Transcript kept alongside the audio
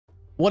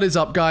What is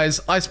up guys,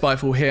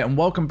 iSpiteful here and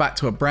welcome back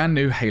to a brand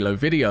new Halo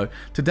video.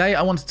 Today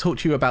I want to talk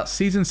to you about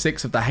Season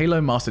 6 of the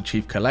Halo Master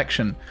Chief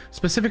Collection,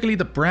 specifically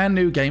the brand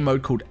new game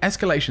mode called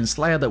Escalation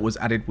Slayer that was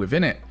added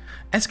within it.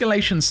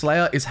 Escalation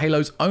Slayer is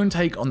Halo's own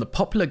take on the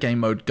popular game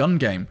mode Gun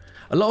Game.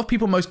 A lot of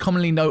people most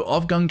commonly know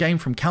of Gun Game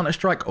from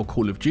Counter-Strike or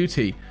Call of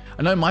Duty.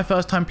 I know my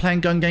first time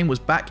playing Gun Game was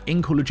back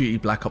in Call of Duty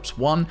Black Ops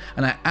 1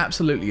 and I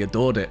absolutely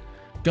adored it.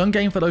 Gun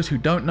Game, for those who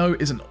don't know,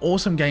 is an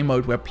awesome game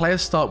mode where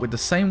players start with the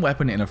same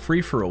weapon in a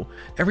free-for-all.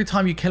 Every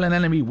time you kill an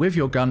enemy with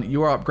your gun,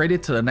 you are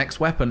upgraded to the next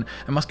weapon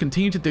and must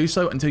continue to do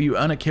so until you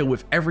earn a kill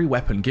with every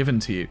weapon given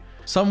to you.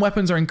 Some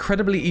weapons are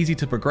incredibly easy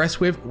to progress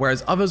with,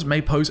 whereas others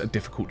may pose a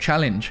difficult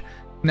challenge.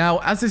 Now,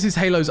 as this is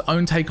Halo's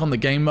own take on the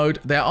game mode,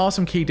 there are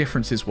some key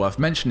differences worth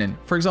mentioning.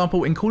 For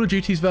example, in Call of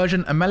Duty's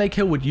version, a melee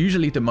kill would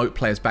usually demote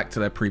players back to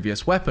their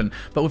previous weapon,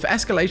 but with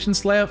Escalation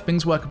Slayer,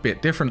 things work a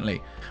bit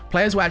differently.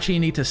 Players will actually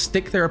need to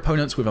stick their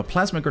opponents with a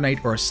plasma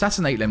grenade or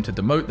assassinate them to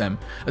demote them.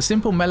 A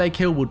simple melee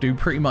kill will do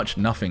pretty much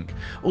nothing.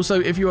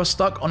 Also, if you are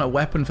stuck on a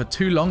weapon for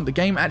too long, the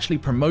game actually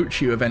promotes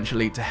you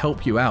eventually to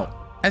help you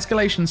out.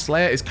 Escalation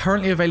Slayer is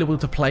currently available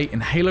to play in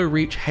Halo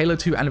Reach, Halo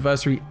 2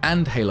 Anniversary,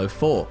 and Halo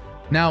 4.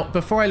 Now,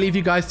 before I leave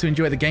you guys to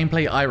enjoy the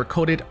gameplay I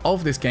recorded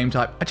of this game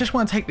type, I just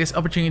want to take this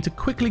opportunity to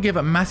quickly give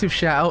a massive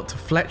shout out to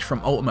Fletch from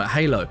Ultimate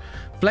Halo.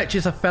 Fletch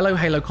is a fellow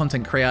Halo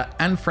content creator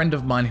and friend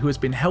of mine who has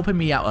been helping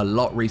me out a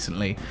lot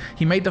recently.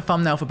 He made the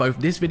thumbnail for both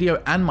this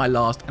video and my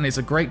last and is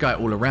a great guy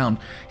all around.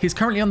 He's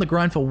currently on the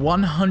grind for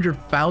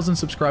 100,000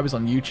 subscribers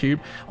on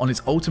YouTube on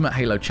his Ultimate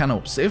Halo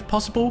channel, so if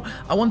possible,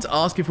 I want to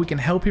ask if we can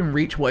help him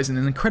reach what is an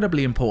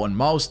incredibly important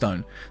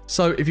milestone.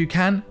 So if you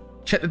can,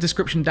 check the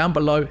description down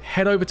below,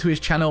 head over to his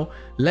channel,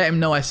 let him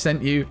know I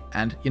sent you,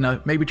 and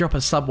maybe drop a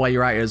sub while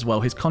you're at it as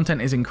well. His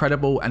content is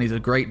incredible and he's a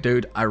great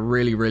dude. I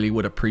really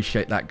would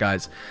appreciate that,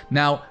 guys.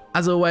 Now,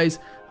 as always,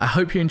 I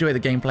hope you enjoy the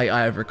gameplay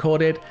I have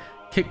recorded.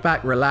 Kick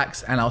back,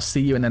 relax, and I'll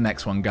see you in the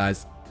next one,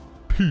 guys.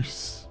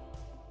 Peace.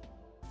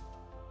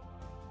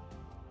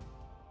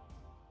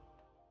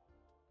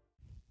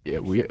 Yeah,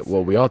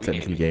 we are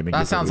technically gaming.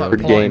 That sounds like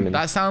gaming.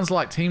 That sounds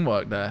like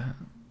teamwork there.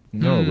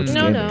 No, we're just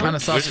gaming. Kind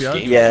of sus, yo.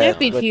 Yeah, can't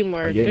be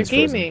teamwork. They're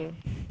gaming.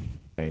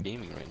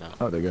 Gaming right now.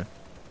 Oh, there you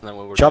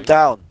go. Jump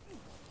down.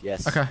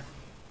 Yes. Okay.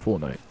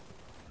 Fortnite.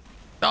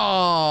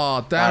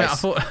 Oh, damn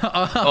Nice. it.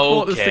 I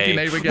thought the sticky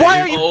neighbor game.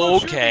 Why are you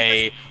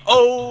Okay,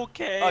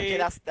 Okay,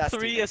 that's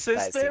 3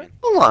 assists there?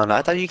 Hold on,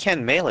 I thought you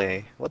can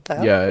melee. What the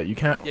hell? Yeah, you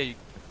can't. Yeah, you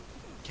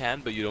can,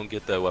 but you don't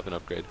get the weapon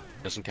upgrade.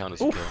 Doesn't count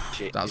as a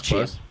kill. That was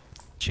close.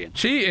 Cheating.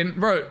 Cheating,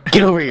 bro.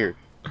 Get over here.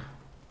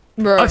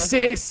 Bro.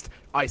 Assist!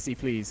 Icy,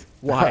 please.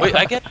 Why? Wait,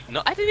 I didn't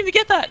even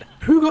get that!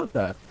 Who got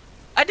that?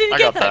 I didn't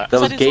get that! That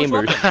was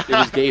gamers. It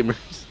was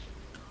gamers.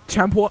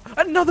 Champ, what?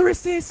 Another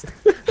assist!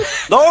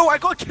 No, I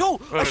got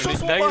killed! Bro, I shot now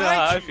someone you know how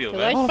I behind feel, you!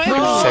 man. Oh,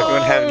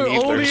 Everyone had bro,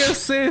 all the needlers.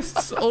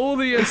 assists, all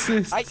the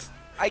assists.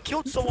 I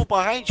killed someone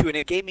behind you and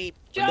it gave me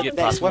When you the get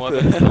best past one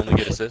weapon. weapon, you only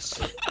get assists.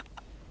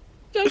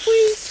 Go,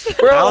 please.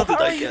 Bro, How did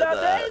I get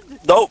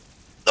that? No!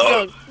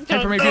 No! Hey,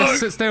 Prometheus,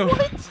 sit still.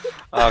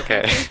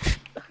 Okay.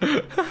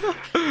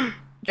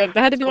 That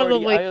had to be one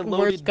of the I worst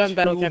loaded gun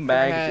battle 2 caps I've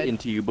mags had.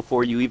 into you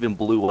before you even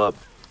blew up.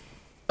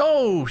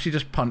 Oh, she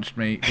just punched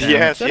me. Damn.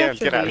 Yes, Shut yeah, up,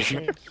 get out of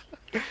Shirley.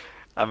 here.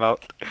 I'm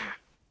out.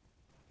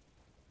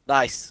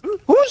 Nice.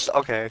 Who's?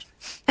 Okay.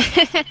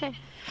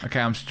 Okay,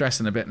 I'm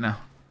stressing a bit now.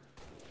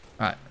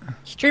 Alright.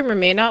 Streamer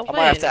may not I win.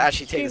 might have to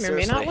actually take it Streamer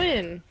may not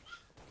seriously. win.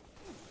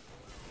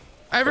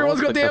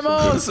 Everyone's got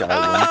DMRs!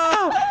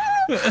 Ah!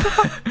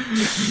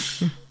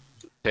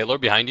 Taylor,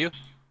 behind you?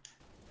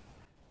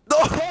 No!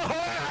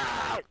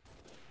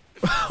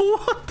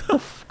 What the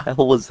f-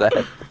 hell was that?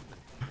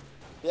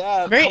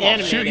 Yeah, Very come on.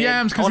 animated. Shoot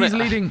Yams, because he's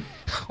leading.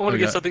 I want to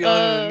get Okay. something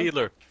other than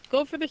Needler.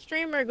 Go for the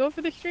streamer. Go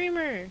for the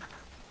streamer.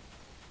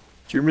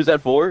 Streamers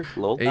at 4?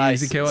 Lol. Easy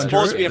Nice. kill It's and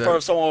supposed to be in Drew. front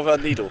of someone with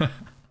a needle.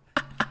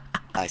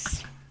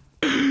 Nice.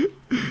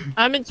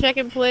 I'm in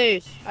second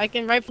place. I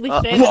can rightfully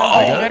say that whoa,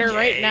 I'm doing better okay.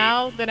 right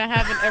now than I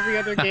have in every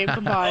other game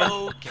combined.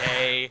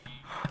 Okay.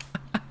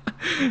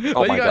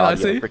 Oh my you got, god,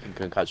 you Icy? have a freaking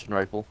concussion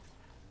rifle.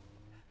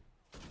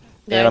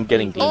 Yeah, And I'm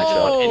getting demon shot.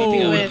 Oh,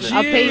 Anything other win. than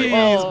I'll pay you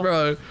jeez, all.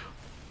 bro.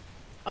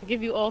 I'll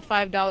give you all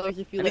 $5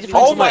 if you I let need me to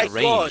Oh focus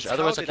win. on my range, God,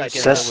 otherwise how I did I can't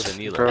get get that? one with a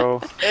Needler.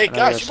 Bro. Hey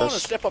guys, you want to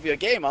step up your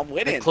game? I'm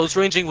winning. Close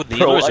ranging with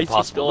Needler Bro, is Icy's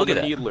impossible. still Look on at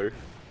the that. needler.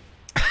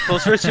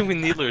 Close ranging with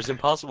Needler is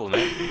impossible,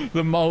 man.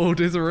 The mold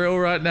is real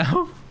right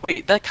now.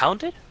 Wait, that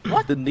counted?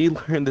 What? The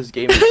needler in this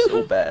game is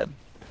so bad.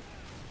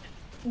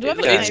 Do I have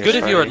a It's sniper?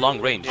 good if you're at long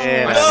range.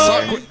 Yeah.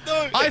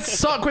 I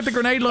suck with the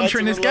grenade launcher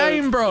in this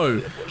game,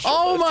 bro.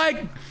 Oh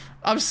my...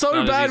 I'm so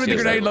Not as bad with easy the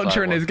as grenade that with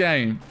launcher in Firewall. this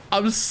game.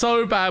 I'm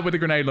so bad with the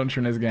grenade launcher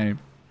in this game.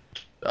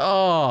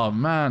 Oh,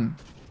 man.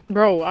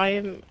 Bro, I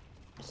am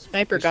sniper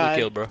Thanks for the guy.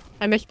 kill, bro.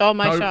 I missed all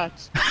my No.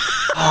 shots.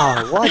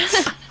 Oh,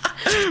 what?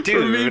 Dude.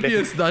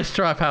 Prometheus, nice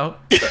trap out.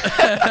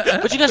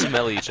 But you guys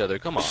melee each other,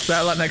 come on.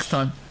 Better luck next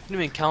time.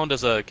 Didn't even count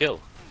as a kill.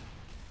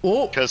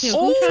 Oh, Because Yeah,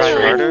 oh. try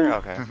harder?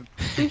 Okay.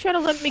 You trying to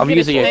let me I'm get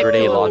using a sniper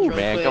grenade kill launcher, real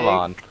man. quick. Come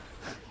on.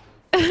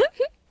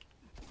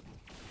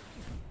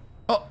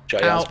 Oh,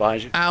 Giants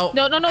behind you. Ow.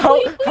 No,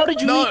 How, please. how did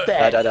you No. eat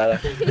that?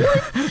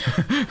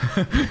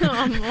 Come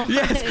on.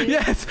 Yes,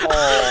 yes.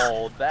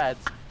 Oh,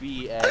 that's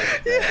BS. man.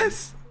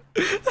 Yes.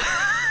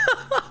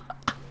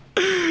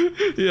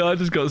 Yeah, I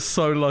just got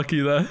so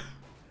lucky there.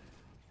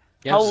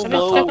 Yeah, How I'm I've not been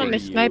low stuck are on the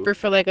you? sniper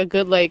for like a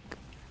good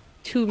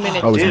 2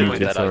 minutes. I was Dude,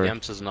 muted, that out. sorry.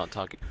 Yams is not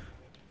talking.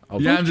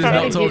 Yams is trying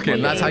not to give talking.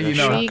 me That's how you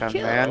know. free Shotgun,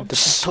 kill. man.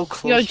 This is so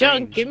close. Yo, Junk,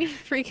 range. give me a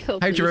free kill,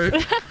 Hey, please. Drew.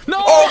 No.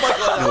 Oh my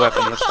god. New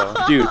weapon, let's go.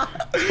 Dude,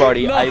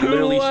 Sparty, No I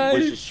literally way.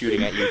 was just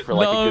shooting at you for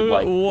like No a good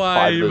like 5 of those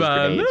way, grenades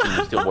man. and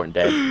you still weren't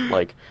dead.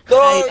 Like, No,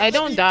 I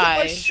don't let me get my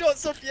die.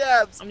 shots off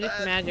Yams. I'm just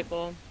man.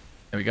 magical.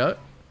 There we go.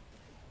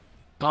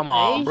 Come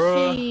on,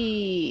 bruh.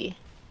 Easy.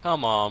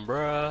 Come on,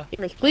 bruh.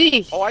 Gamers,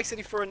 please. Oh, I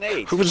accidentally threw a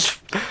nade. who was?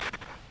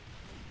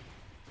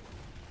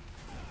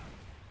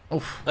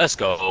 Oof. Let's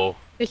go.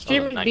 The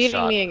streamer's nice beating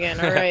shot. me again.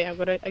 Alright,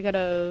 I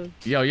gotta.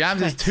 Yo,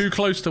 Yams is too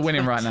close to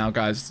winning right now,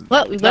 guys.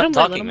 Let He's him not win.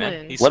 talking, Let him man.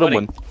 win. He's Let him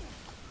sweating.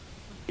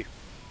 win.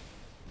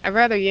 I'd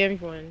rather Yams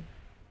win.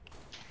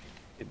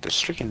 The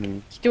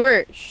freaking.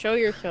 Stuart, show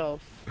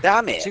yourself.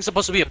 Damn This it. thing's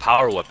supposed to be a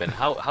power weapon.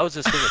 How is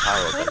this thing a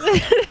power weapon?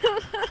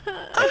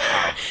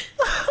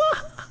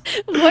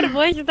 What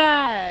was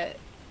that?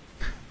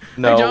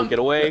 No, jump. get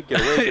away,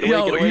 get away, get away,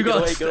 Yo, get away, you get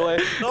got away, get away.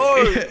 No.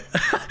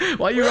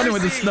 Why are you running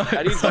with the is he? sniper?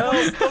 I need help.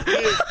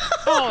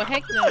 Oh,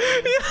 heck no.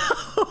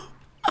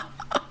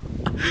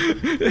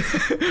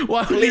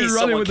 Why are Please, you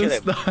running with the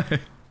someone sniper?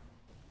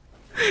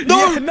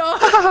 No. Yeah, no!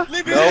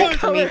 Leave me No. alone.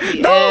 Come here,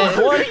 No!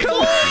 What?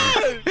 Come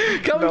on!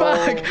 Come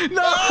back!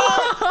 No!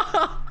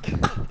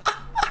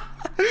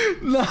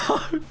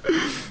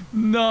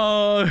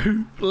 No!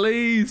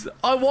 Please!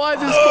 Oh, why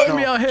is this putting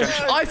me out here?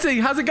 Icy,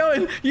 how's it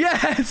going?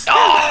 Yes!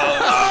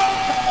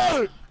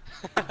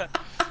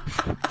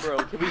 Bro,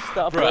 can we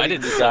stop Bro, I letting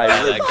didn't this die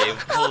guy that live? game.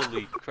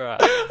 Holy crap.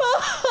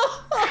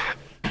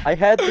 I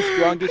had the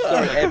strongest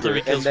start ever, 3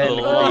 and kills for then the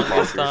grenade long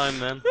last launchers. time,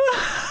 man.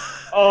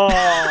 Oh,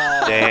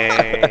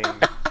 Dang.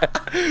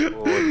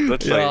 Oh,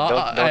 good fight.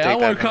 Yeah, Don't I take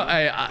woke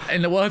that. up. Hey,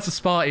 in the words of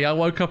Sparty, I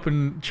woke up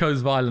and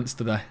chose violence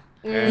today.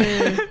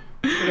 Very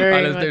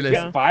Alright, let's do much this.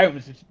 so.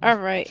 Violence is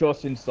Alright.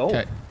 just insult.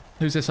 Okay,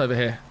 who's this over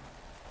here?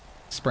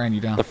 Spraying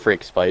you down. the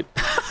frick, Spite.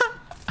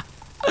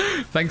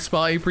 Thanks,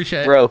 Sparty.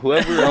 Appreciate it. Bro,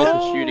 whoever else is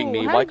No, shooting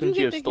me, how why did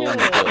you couldn't you have get stolen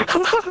the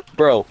the kill?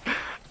 Bro,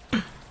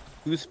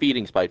 who's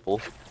feeding Spiteful?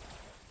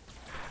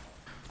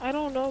 I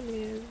don't know,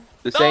 man.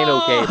 This ain't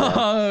okay, man.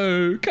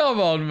 Oh, come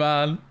on,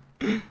 man.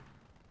 There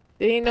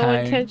ain't no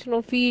Hey.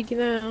 intentional feed, you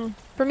know.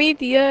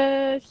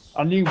 Prometheus.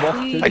 I knew what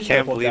I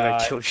can't believe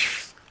I killed you.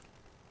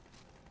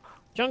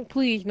 Junk,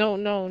 please. No,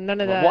 none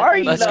of that. Why are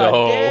you Let's not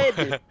go.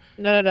 dead?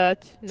 None of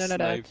that. None of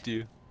that. Sniped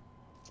you.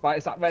 It's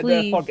like where the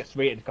Please. pod gets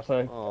rated because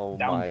I Oh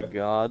down my for it.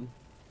 god.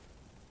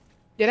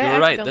 Did I You're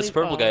right, accidentally this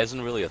purple fall? guy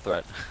isn't really a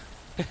threat.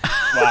 Wow.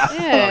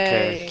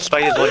 Hey. Okay.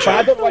 Spidey's one But I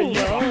shot. don't like He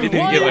you.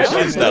 didn't get my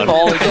shoes down.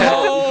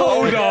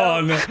 Hold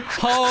on.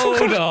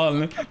 Hold on.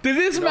 Did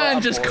this man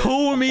I'm just for it.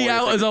 call I'm me for it.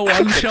 out as a Pick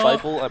one-shot?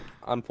 Spiteful,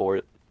 I'm for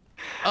it.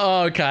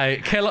 Okay,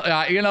 kill.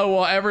 You know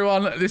what,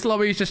 everyone? This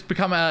lobby's just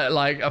become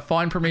a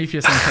find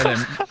Prometheus and kill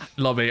him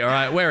lobby. All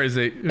right, where is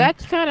he?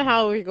 That's kind of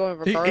how we're going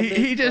regardless.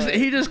 He just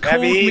but-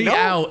 called Maybe me no.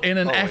 out in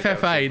an Oh my God.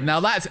 FFA. Now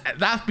that's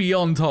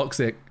beyond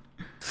toxic.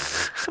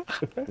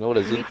 No, what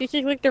is it? This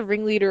is like the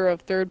ringleader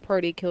of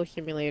third-party kill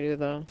simulator,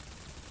 though.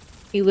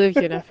 He lives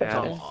in Come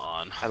FFA.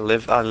 on. I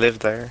live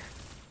there.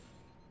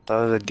 That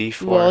was a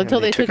D4. Well, and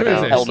until they took it it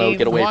out. out. Hell no,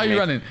 get away Why are from you me.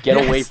 running? Get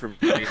Yes. away from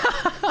me.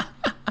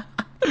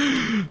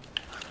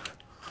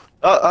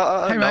 Hey,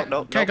 no, mate. no,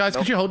 Okay, no, guys, no,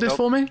 could you hold this no.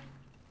 for me?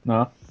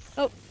 No.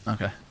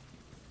 Okay.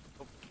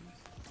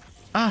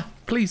 Ah,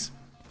 please.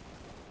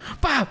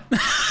 Bam!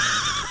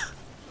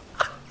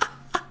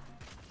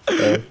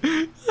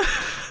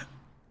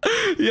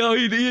 Yo,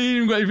 he didn't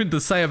even got anything to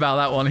say about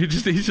that one.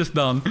 He's just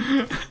done.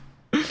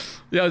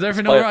 Yo, is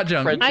everything alright,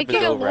 Junk? Friendship I is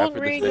can't over long after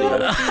this range video.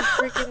 all of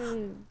these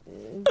freaking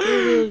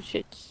little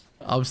shits.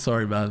 I'm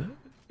sorry, man.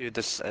 Dude,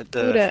 the Who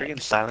that?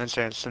 freaking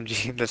silencer and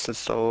SMG, this is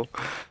so...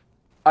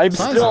 I'm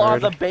Sounds still on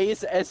hard. the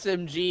base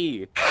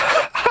SMG.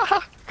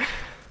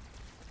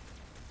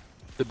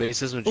 The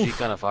base is when she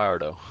kind of fire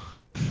though.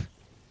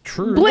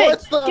 True.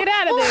 Blitz, the get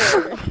out of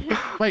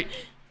there!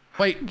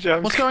 Wait,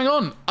 Junk. what's going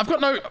on? I've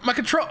got my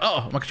control.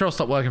 Oh, my control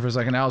stopped working for a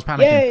second. Now I was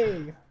panicking.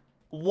 Yay!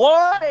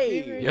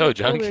 Why? Yo,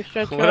 Junk,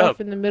 Shut you what off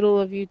up? in the middle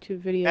of YouTube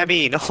video.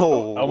 Abby, I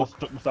no! almost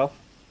took myself.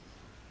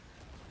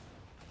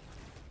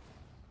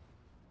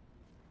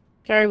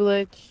 Sorry,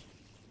 Blitz.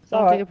 Don't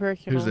alright. take it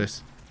personal. Who's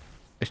this?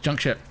 It's Junk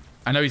Ship.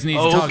 I know he's an easy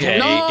target. Okay,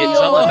 No! getting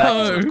shot in the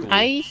back is not cool.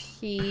 I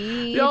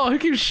see. Yo, who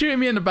keeps shooting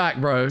me in the back,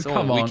 bro?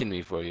 Someone Come on. weakened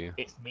me for you.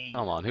 It's me.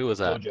 Come on, who was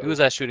that? Jojo. Who was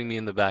that shooting me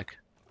in the back?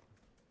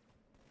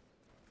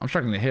 I'm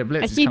struggling to hear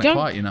Blitz. I It's see kind of Junk.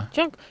 quiet, you know.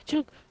 Junk.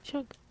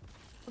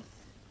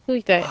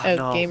 Who's that? Oh, Oh,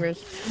 no. gamers.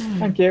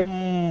 Thank you.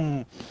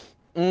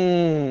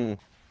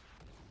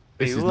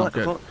 This is not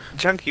good.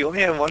 Junk, you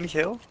only have 1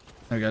 kill?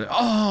 There we go.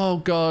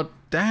 Oh, god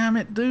damn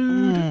it,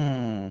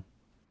 dude.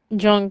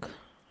 Junk.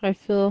 I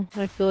feel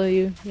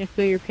you. I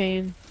feel your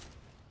pain.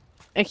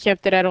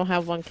 Except that I don't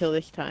have 1 kill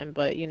this time,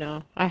 but you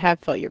know, I have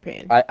felt your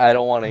pain. I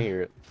don't want to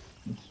hear it.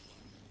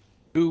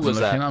 Who was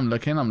that? I'm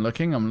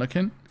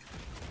looking.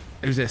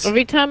 Who's this?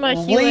 Every time I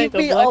see Leave like a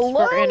me blood alone.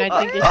 Spartan, I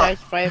think it's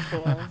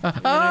iSpiteful. And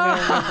then I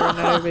gotta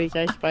remember not everybody's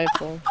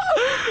iSpiteful.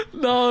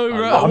 No,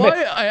 bro. damn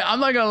it. I'm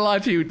not gonna lie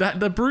to you.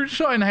 The brute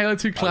shot in Halo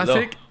 2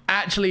 Classic,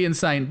 actually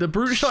insane. The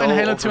brute shot in So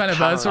Halo 2 overpowered.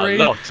 Anniversary,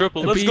 No,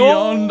 triple, let's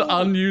beyond go!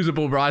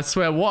 unusable, bro. I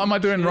swear. What am I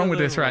doing wrong with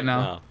this right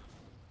now?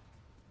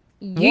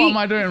 What am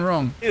I doing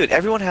wrong? Dude,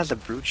 everyone has a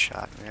brute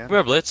shot, man.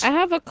 Where, Blitz? I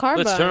have a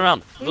carbine. Blitz, turn around.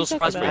 What are you Little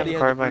surprise talking for I have you. a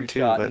carbine too,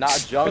 Shot, but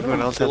not junk.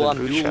 everyone else has Still a on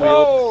brute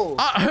dual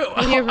shot.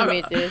 wield. Here for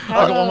me, this. I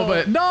got one more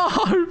bullet. No,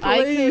 I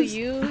kill please.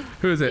 you.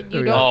 Who is it? You Here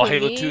we go. don't Oh, kill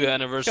Halo me, 2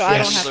 anniversary. so I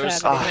don't have to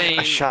Healers have are it. pain.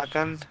 A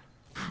shotgun.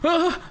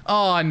 Oh,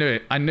 I knew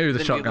it. I knew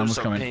the shotgun was Healers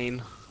are coming.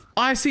 pain.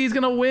 I see he's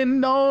gonna win.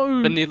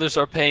 No. The needlers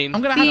are pain. I'm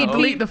gonna have to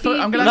delete the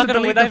footage. I'm gonna have to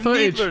delete the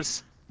footage.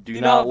 Needlers. Do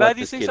You know how not bad let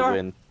these this things kid are?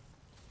 win.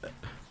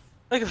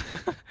 Look at,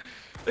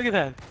 look at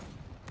that.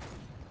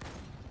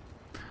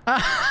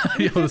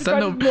 Yo,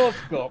 send them. No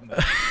scope, man.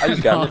 I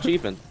just got an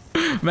achievement.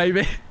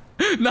 Maybe.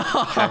 No.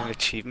 Have an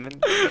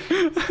achievement.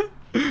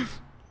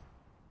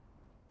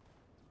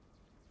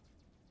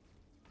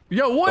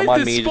 Yo, what Don't is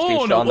mind this me just being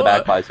spawn? shot in the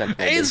back by a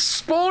sentinel. It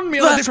spawned me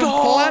on a Let's different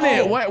go!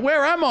 planet.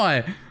 Where am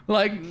I?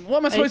 Like, what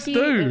am I supposed to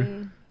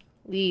do?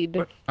 Lead.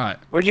 Alright.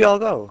 Where'd you all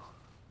go?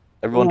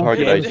 Everyone Oh,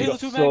 target yeah, IC. Halo got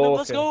 2 so Magnum,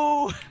 let's okay.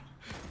 go!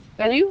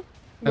 Are you?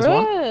 There's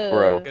one.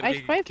 Bro. Gonna I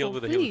get spiteful, killed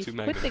with a Halo please, 2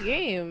 quit Magnum. the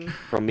game.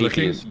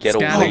 Prometheus, get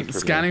away scanning, from me.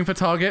 scanning for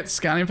targets.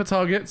 Scanning for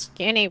targets.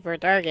 Scanning for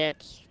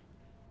targets.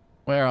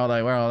 Where are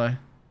they? Where are they?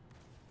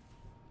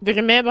 There's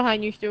a man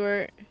behind you,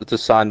 Stuart. It's a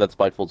sign that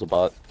Spiteful's a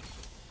bot.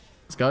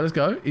 Let's go. Let's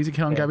go. Easy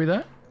kill on Gabby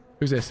there.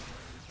 Who's this?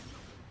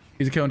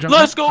 Easy kill on jump.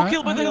 Let's go! Alright,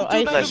 Kill by the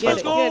alright. Halo 2 Let's Magnum,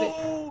 get let's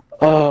it, go!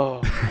 Oh.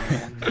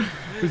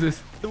 Who's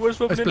this? The worst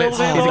weapon in Blitz.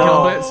 Halo. Easy kill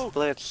on Blitz.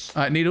 Blitz.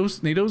 Alright,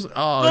 needles. Needles.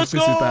 Oh, Let's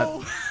this go! is bad.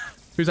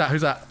 Who's that?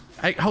 Who's that?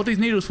 Hey, hold these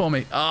needles for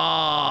me.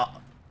 Ah.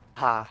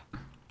 Ha.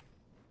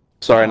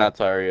 Sorry, not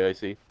sorry,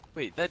 IC.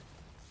 Wait, that...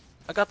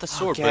 I got the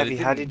sword, but Gabby, it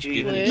how didn't did you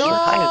give even any No!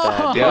 shot. survive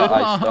that, dude? Yeah,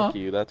 I stuck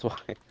you, that's why.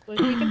 Well,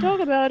 we can talk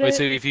about Wait, it.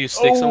 so if you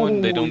stick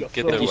someone, they Oh, don't you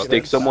get got their If you so weapon?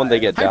 stick someone, they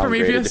get Hey, downgraded.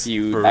 Prometheus. If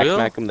you For back real?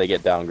 smack them, they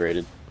get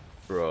downgraded.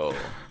 Bro.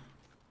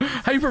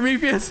 Hey,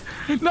 Prometheus.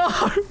 No,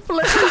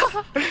 please.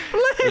 What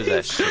is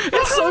that Please. shit?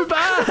 It's so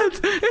bad.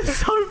 It's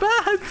so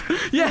bad.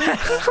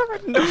 Yes.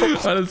 No.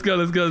 Alright, let's go.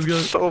 Let's go. Let's go.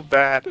 So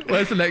bad.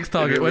 Where's the next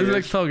target? really Where's the is.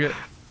 next target?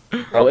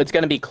 Bro, it's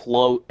gonna be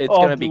close. It's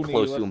Oh, gonna be dude,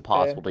 close to let's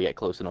impossible to get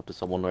close enough to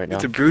someone right now.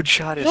 The brute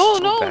shot is No,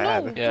 so no,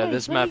 bad. no. Yeah, Guys,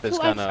 this let me map is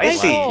kill kinda I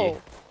see. iSpiteful.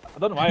 I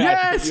don't know why I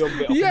Yes. put you on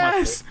the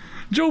Yes.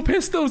 Dual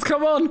pistols.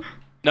 Come on.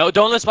 No,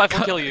 don't let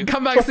Spiteful kill you.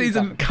 Come back, Fucking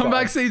season. fucking Come God.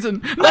 back,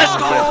 season. Let's No.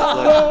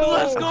 go!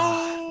 Let's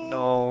go!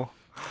 No.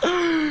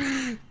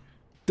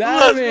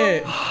 Damn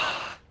it.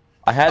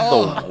 I had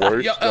Oh, the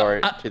worst yeah,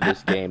 start to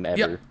this game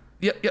ever.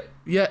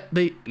 Yeah.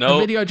 The No,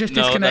 video just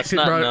no, disconnected, that's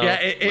not- bro. no, Yeah,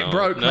 it no,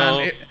 broke, no.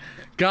 man.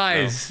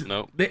 Guys,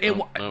 No,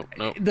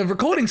 no. the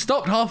recording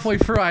stopped halfway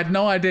through. I had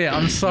no idea.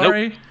 I'm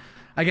sorry.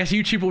 I guess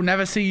YouTube will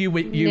never see you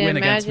win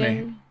against me.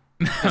 Imagine.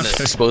 And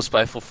expose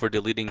Spiteful for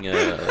deleting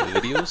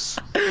videos.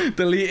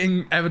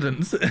 Deleting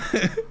evidence.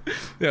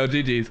 Yo,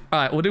 GG's. All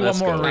right, we'll do Let's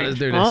one more. go. Right, let's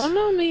do I this. don't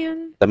know,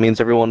 man. That means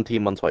everyone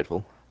team on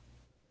Spiteful.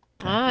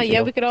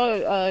 Yeah, we could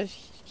all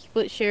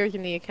split shares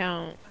in the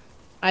account.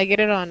 I get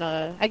it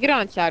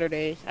on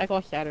Saturdays. I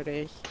call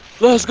Saturdays.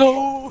 Let's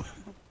go!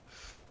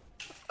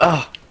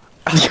 Oh.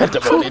 Get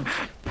demoted. You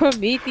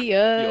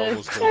Prometheus.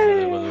 almost killed me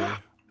there, by the way.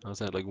 I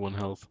was at like 1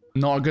 health.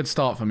 Not a good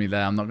start for me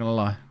there. I'm not gonna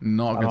lie.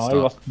 Not a good Oh, it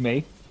start. was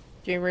me.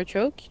 Streamer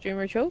choke.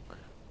 Streamer choke.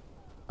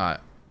 All right.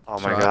 Oh my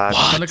Sorry. god.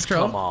 Under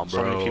control. Come on, So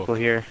many bro. people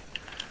here.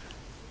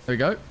 There we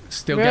go.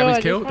 Still Bro, Gabby's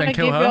I kill. just Then wanna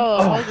kill give her. y'all a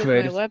Oh, hug with my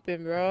great.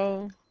 weapon,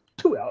 bro.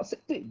 2 out of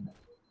 16.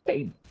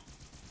 Pain.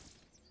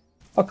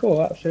 Oh, cool.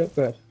 That shit up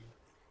good.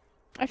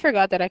 I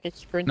forgot that I could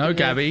sprint. No, in this.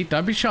 Gabby.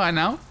 Don't be shy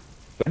now.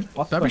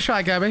 Don't be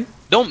shy, Gabby.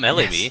 Don't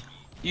melee Yes. me.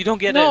 You don't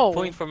get No. a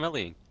point for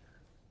meleeing.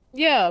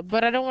 Yeah,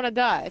 but I don't want to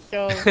die,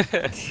 so.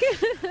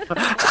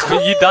 I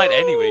mean, you died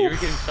anyway. You were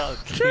getting shot.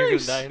 You're gonna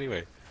Jeez. die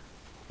anyway.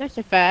 That's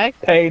a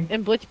fact. Pain.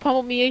 And Blitz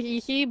pummeled me as you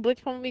see.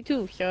 Blitz pummeled me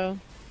too, so.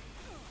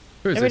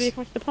 Who is Everybody this? just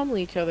wants to pummel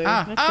each other.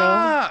 Ah, That's all.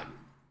 ah!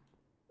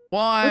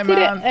 Why, Look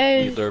at man? it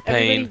as Neither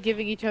everybody's pain.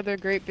 giving each other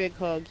great big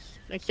hugs.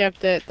 Except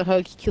that the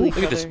hugs kill each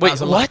Look at other. this. Wait,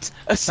 was a what?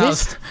 That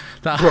Assist?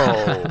 was,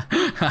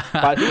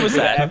 But Who was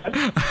that?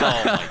 Evan.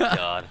 Oh my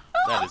god.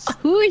 That is.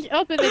 Who is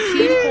up in the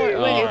cheese corner?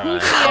 Wait, Alright,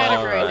 who's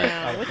static right alright.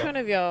 now? Which one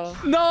of y'all?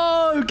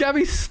 No,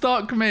 Gabby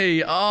stuck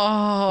me. Oh,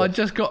 I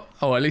just got.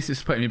 Oh, at least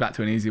it's putting me back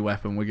to an easy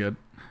weapon. We're good.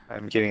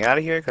 I'm getting out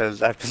of here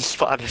because I've been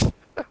spotted.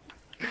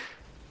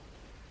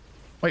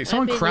 Wait,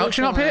 someone been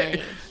crouching up here?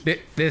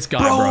 neutralized. This guy,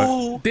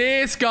 bro.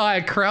 This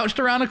guy crouched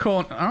around a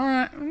corner. All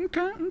right.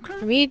 Okay.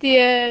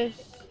 Prometheus.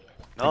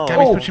 No.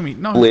 Gabby's Oh. pushing me.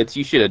 No. Blitz,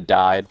 you should have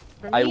died.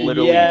 I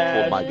literally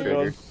Yeah, pulled my she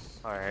trigger. does.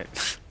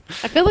 Alright.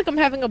 I feel like I'm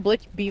having a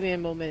Blitz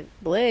B-Man moment.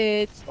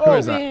 Blitz. Who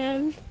is that?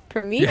 man.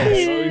 Prometheus.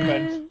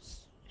 Yes.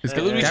 It's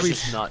Hillary's Gabby's.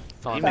 just not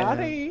fun.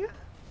 Daddy.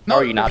 No,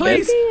 How are you not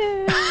please.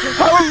 dead?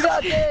 How are you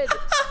not dead?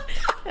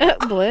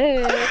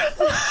 Blitz.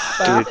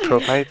 Dude, pro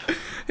pipe.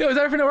 Yo, is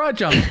everything alright,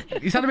 John?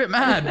 You sound a bit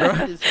mad,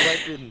 bro. This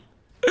weapon.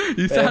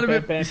 You sound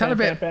a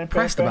bit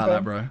pressed about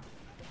that, bro.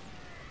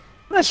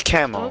 That's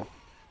camo.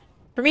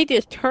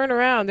 Prometheus, turn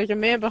around. There's a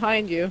man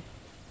behind you.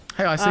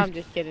 Hey, I see. I'm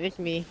just kidding. It's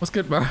me. What's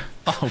good, bro?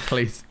 Oh,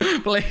 please.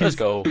 Please. Let's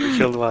go.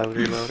 Killed while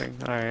reloading.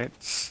 Alright.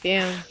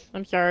 Damn.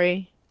 I'm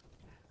sorry.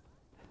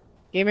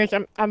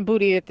 Gamers, I'm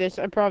booty at this.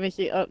 I promise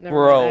you. Oh, never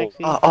Bro. mind,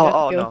 actually.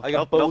 Oh, Let's no. I got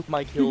Nope, both nope.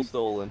 my kills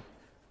stolen.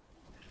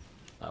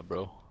 Nah,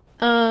 bro.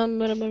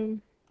 go.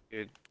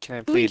 Dude, can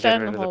I please down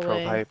get rid the of the pro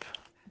hallway? pipe?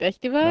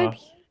 Bestie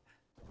vibes?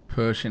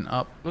 Pushing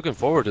up. Looking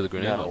forward to the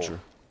grenade No. launcher.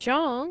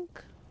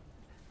 Junk?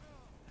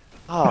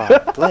 Oh,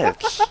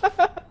 Blitz.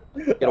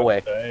 Get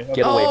away.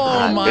 Get away Oh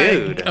from me. my!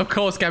 Dude. Of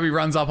course, Gabby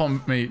runs up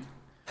on me.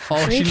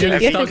 Oh, she You nearly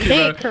can stuck say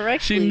you, it bro.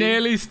 correctly. She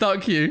nearly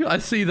stuck you. I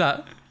see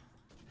that.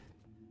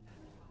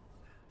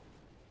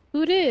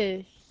 Who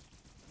this?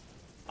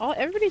 Oh,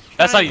 everybody's trying.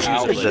 That's how you to-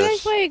 use it, You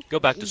Blitz. guys, like, Go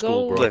back to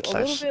school, bro. Blitz, a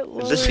little bit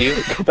lower. is this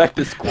you? Go back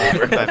to school.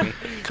 Come at me.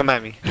 Come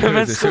at me. Who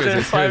is this? Who is this? Who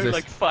is Fired this?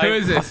 like Who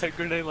is this? five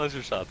grenade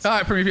launcher shots. All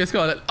right, Prometheus,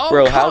 go on. Oh,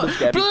 Bro, how God. does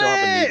Gabby still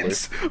have a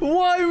Blitz!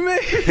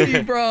 Why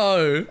me,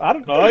 bro? I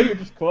don't know, you're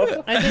just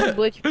close. I think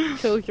Blitz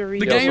chose to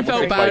read. The Yo, game someone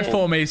felt say bad Spiteful.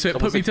 for me, so it put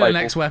Someone me say to the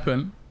Spiteful. next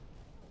weapon.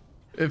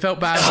 It felt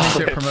bad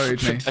when it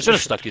promoted me. I should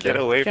have stuck you Get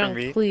there. away from Junk,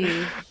 me.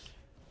 please.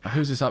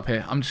 Who's this up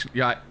here? I'm just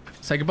yeah.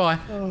 Say goodbye.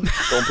 Don't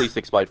please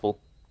stick Spiteful.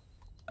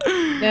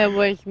 That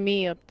was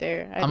me up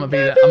there. I'm gonna be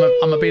that.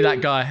 I'm gonna be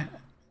that guy,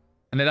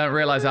 and they don't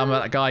realize I'm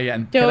that guy yet.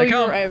 And here So they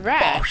come. you're a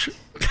rat. Bosh.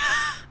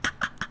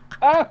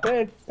 Ah,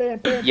 fan.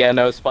 Yeah,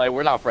 no, Spy,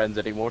 we're not friends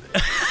anymore.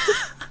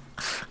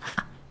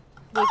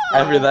 Look,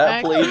 After that,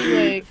 actually,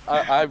 please.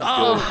 I'm good.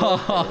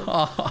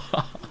 Oh.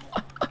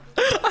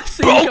 I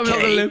see you coming up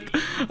the lift.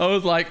 I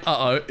was like,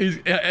 uh oh.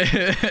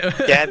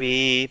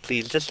 Gabby,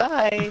 please just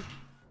die.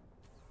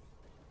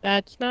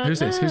 That's not Who's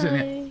this? Who's in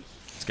it? nice.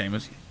 This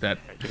gamer's dead.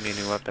 Give me a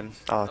new weapon.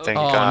 Oh, thank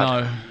Oh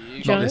God.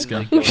 no, not this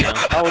gun.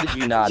 How did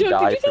you not Joe, did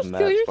die you just from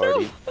kill that party?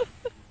 yourself?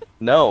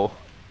 No.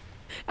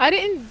 I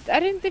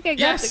didn't think I got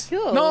Yes. the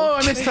kill. No,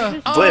 I missed her.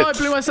 Just- Oh, I Blitz.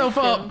 blew myself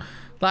up.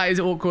 That is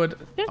awkward.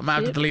 I might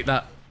have to it. delete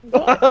that.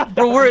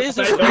 Bro, where is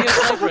it? Where is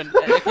sniper? And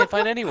I can't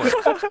find anyone.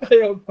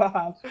 You're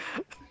bad.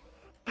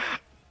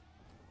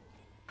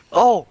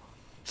 Oh,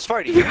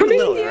 Sparty, you're a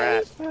little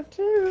rat.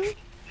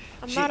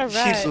 I'm not a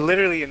rat. She's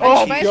literally in the Oh,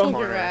 cheese Michael's a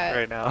corner rat.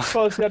 right now.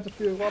 Close, you have to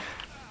feel up.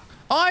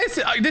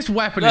 This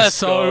weapon Let's is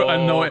so go.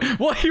 annoying.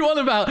 What are you on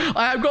about?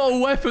 I have got a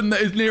weapon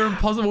that is near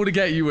impossible to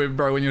get you with,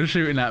 bro, when you're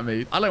shooting at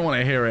me. I don't want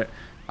to hear it.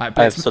 Alright,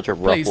 I have please, such a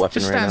rough please, weapon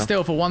just right stand now.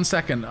 still for 1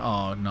 second.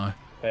 Oh, no.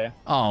 Fair.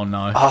 Oh,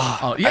 no.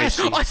 Oh, Yes,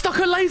 I see. I stuck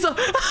a laser.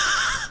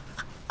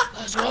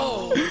 Let's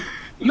go.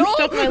 No,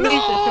 stuck my laser,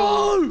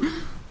 no.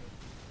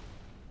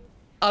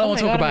 I don't Oh want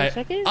to my talk God, about I'm it.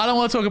 second? I don't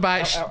want to talk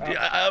about it.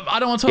 I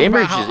don't want to talk Gamer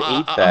about how.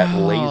 just ate that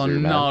laser, oh,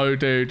 man. no,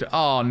 dude.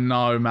 Oh,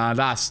 no, man.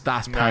 That's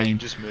pain.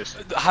 just missed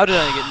it. How did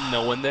I get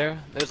no one there?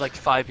 There's like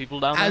 5 people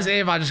down there. As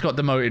if I just got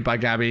demoted by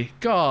Gabby.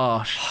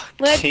 Gosh.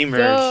 Let's Teamers,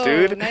 go.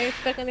 dude. Now you're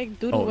stuck in a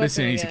doodle Oh, this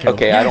weapon is easy again. kill.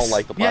 Okay, I Yes, don't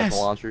like the plasma yes.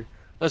 launcher.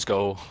 Let's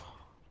go.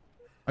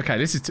 Okay,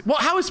 this is.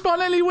 What? How is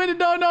Sparnelli winning?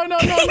 No, no, no,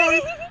 no, no.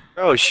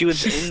 Bro, she was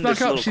She in snuck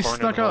this up. little She corner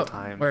snuck the whole up.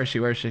 time. Where is she?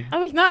 Where is she? I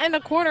was not in the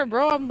corner,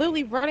 bro. I'm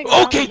literally running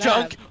around Okay, the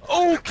Junk. map.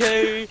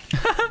 Okay.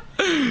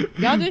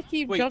 Y'all just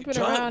keep Wait, jumping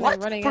Junk, around what?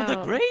 and running From out. the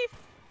grave?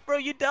 Bro,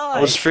 you died.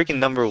 I was freaking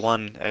number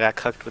 1. I got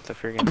cucked with the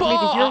freaking.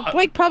 Because you're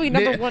like probably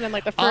number Ni- 1 in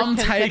like the I'm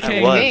 10 seconds of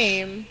taking- the I was.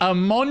 game. A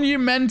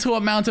monumental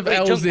amount of Wait,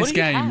 L's Junk, what this do you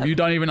game. have? You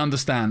don't even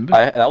understand.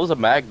 That was a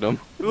magnum.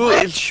 Ooh,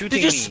 it's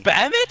shooting Did you me.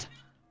 spam it?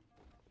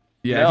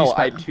 Yeah. No, if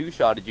I you spa-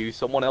 two-shotted you.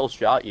 Someone else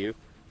shot you.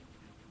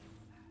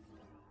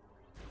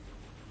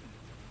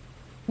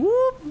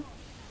 Whoop.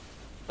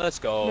 Let's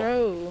go.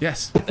 Bro.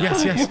 Yes.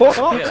 Yes. Yes. Get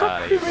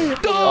out of here.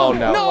 Oh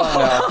no, No.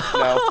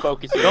 no,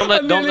 focus it. Don't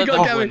let- I don't nearly let got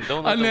them Gabby. win.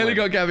 Don't I let them nearly win.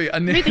 got Gabby. I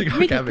nearly Mickey, got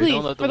Mickey, Gabby. please,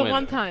 Don't let for them the win.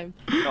 one time.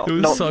 No, It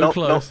was no, so no,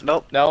 close.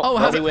 No, No, Oh,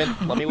 let how's me it- win.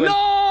 Let me win.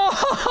 No!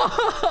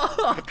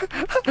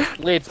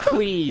 Blitz,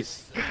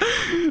 please.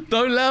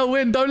 Don't let her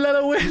win. Don't let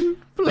her win.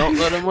 Don't Please.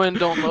 let him win.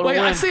 Don't let him Wait,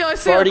 win. I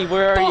see. Party,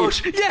 where are you?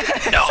 Bosh.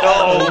 Yes.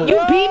 no. You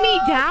beat me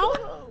down?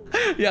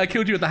 Yeah, I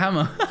killed you with the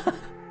hammer.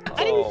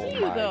 I didn't see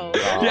you my though.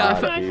 God, Yeah,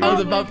 Oh, dude. I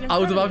was above. I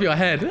was above your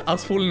head. I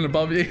was falling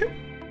above you.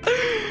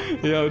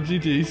 Yo,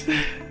 GG's.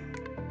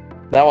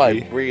 Now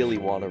I really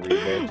want to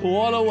rematch.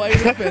 What a way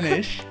to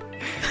finish.